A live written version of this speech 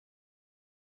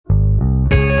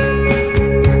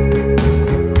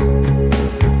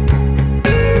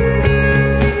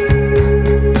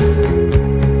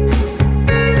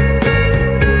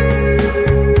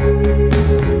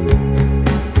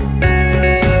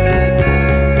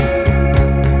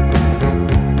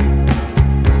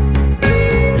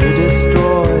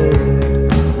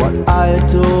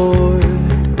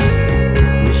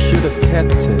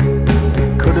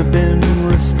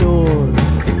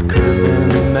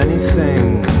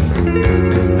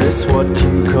this what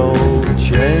you call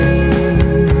change?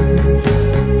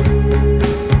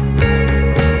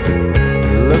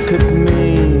 Look at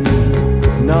me,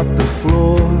 not the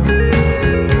floor.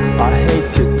 I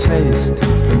hate your taste,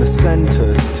 from the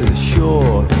center to the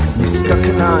shore. You stuck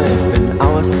a knife in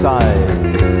our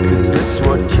side. Is this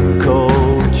what you call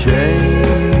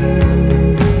change?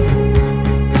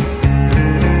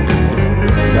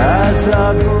 As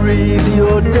I breathe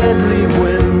your deadly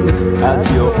wind,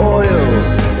 as your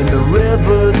oil in the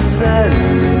river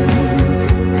sends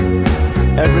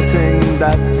everything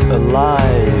that's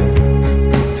alive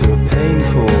to a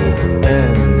painful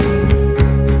end.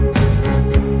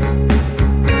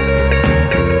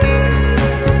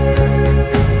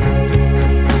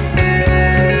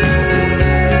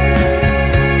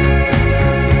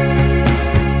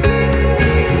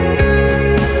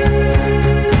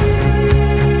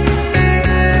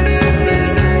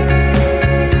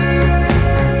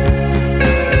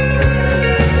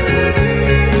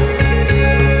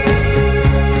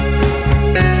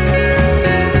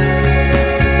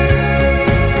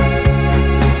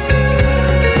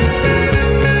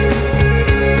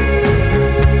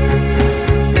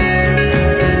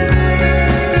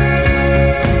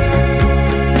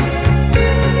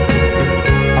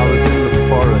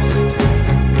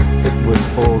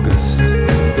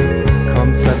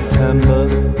 September,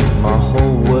 my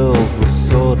whole world was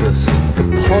sawdust. The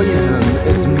poison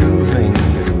is moving.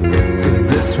 Is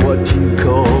this what you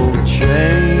call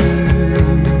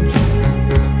change?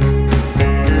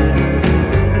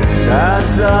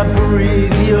 As I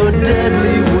breathe your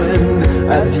deadly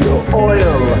wind, as your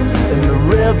oil in the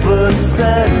river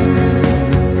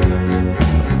sends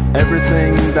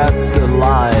everything that's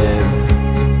alive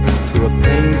to a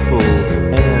painful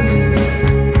end.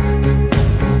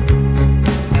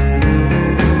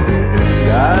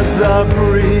 As I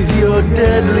breathe your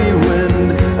deadly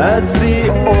wind, as the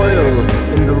oil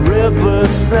in the river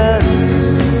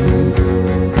sends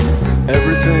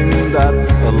everything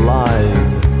that's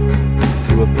alive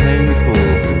to a painful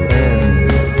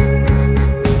end.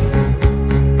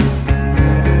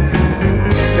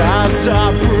 As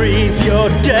I breathe your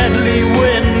deadly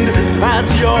wind, as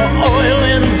your oil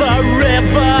in the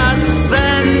river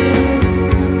sends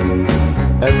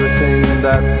everything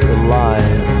that's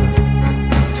alive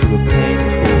a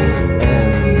painful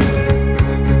end.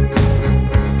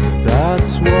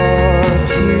 That's what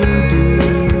you do.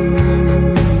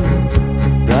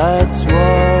 That's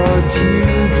what you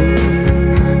do.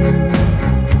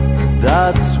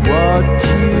 That's what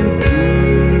you do.